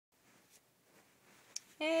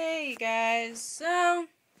Hey guys, so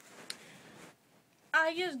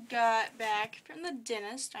I just got back from the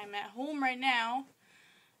dentist. I'm at home right now.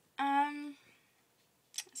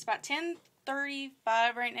 It's about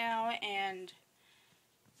 10:35 right now, and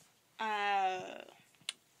I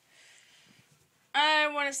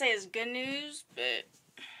want to say it's good news, but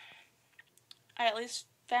I at least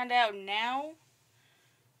found out now,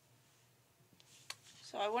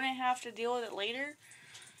 so I wouldn't have to deal with it later.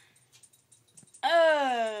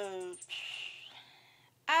 I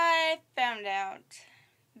found out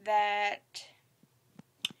that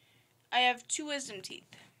I have two wisdom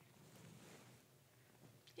teeth.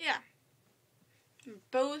 Yeah.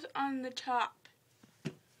 Both on the top.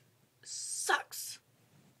 Sucks.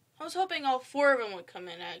 I was hoping all four of them would come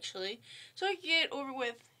in, actually, so I could get it over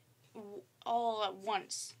with all at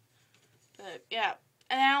once. But, yeah.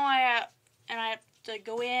 And now I have to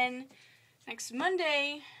go in next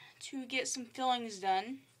Monday to get some fillings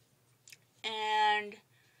done. And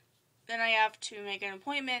then I have to make an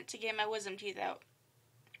appointment to get my wisdom teeth out.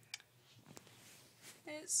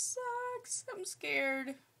 It sucks. I'm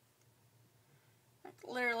scared. Like,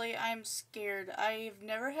 literally, I'm scared. I've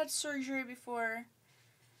never had surgery before.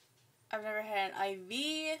 I've never had an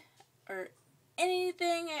IV or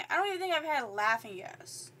anything. I don't even think I've had laughing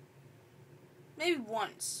gas. Maybe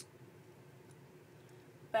once.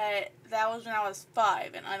 But that was when I was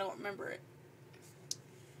 5, and I don't remember it.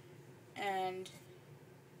 And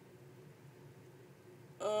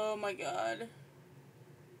oh my god.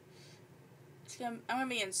 I'm going to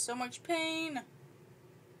be in so much pain.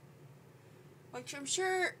 Which I'm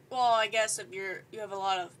sure, well, I guess if you have a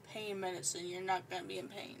lot of pain medicine, you're not going to be in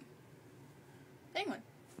pain. Penguin.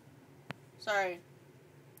 Sorry.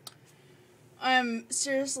 I'm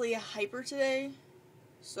seriously hyper today.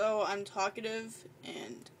 So I'm talkative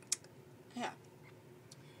and, yeah.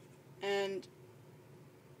 And,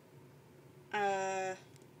 I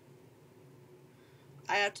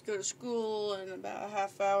have to go to school in about a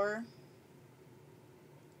half hour.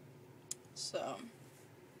 So,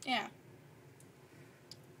 yeah.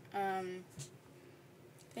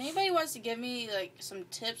 If anybody wants to give me, like, some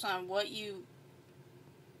tips on what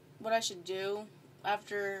I should do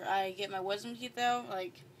after I get my wisdom teeth out,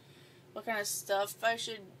 like, what kind of stuff I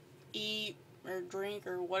should eat or drink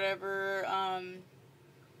or whatever,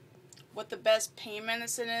 what the best pain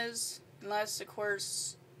medicine is, unless, of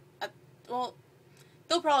course, well,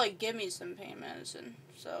 they'll probably give me some pain medicine,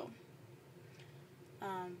 so,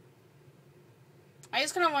 I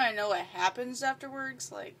just kind of want to know what happens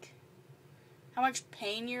afterwards, like, how much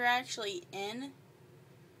pain you're actually in.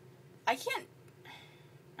 I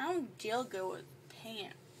don't deal good with pain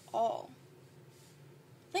at all.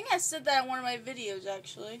 I think I said that in one of my videos,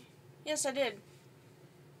 actually. Yes, I did.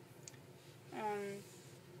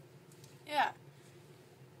 Yeah.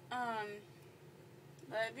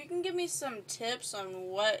 But if you can give me some tips on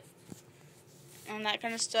that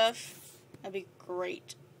kind of stuff, that'd be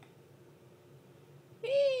great.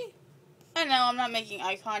 Whee! I know, I'm not making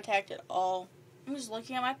eye contact at all. I'm just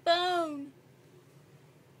looking at my phone.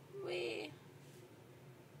 Whee!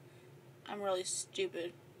 I'm really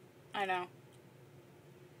stupid. I know.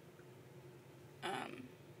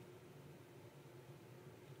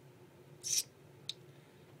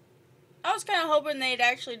 I was kind of hoping they'd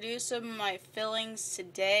actually do some of my fillings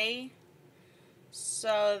today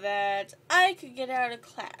so that I could get out of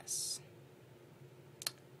class.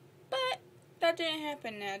 But that didn't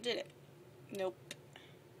happen now, did it? Nope.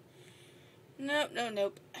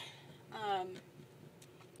 Nope.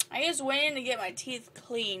 I just went in to get my teeth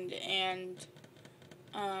cleaned, and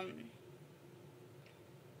I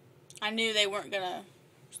knew they weren't gonna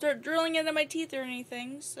start drilling into my teeth or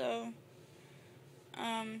anything, so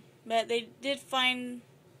but they did find,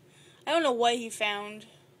 I don't know what he found.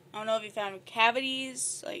 I don't know if he found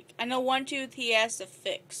cavities. Like, I know one tooth he has to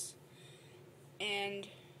fix, and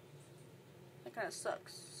that kind of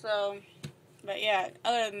sucks. So, but yeah,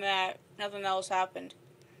 other than that, nothing else happened.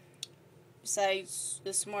 Besides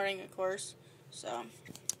this morning, of course. So,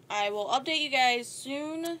 I will update you guys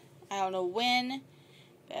soon. I don't know when,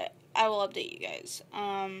 but I will update you guys.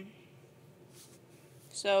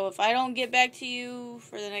 So if I don't get back to you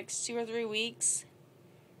for the next 2 or 3 weeks,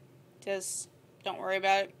 just don't worry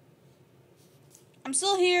about it. I'm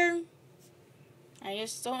still here. I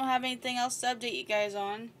just don't have anything else to update you guys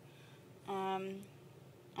on. I'm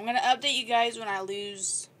going to update you guys when I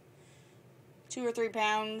lose 2 or 3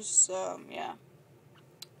 pounds, so, yeah.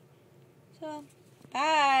 So,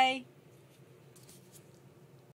 bye!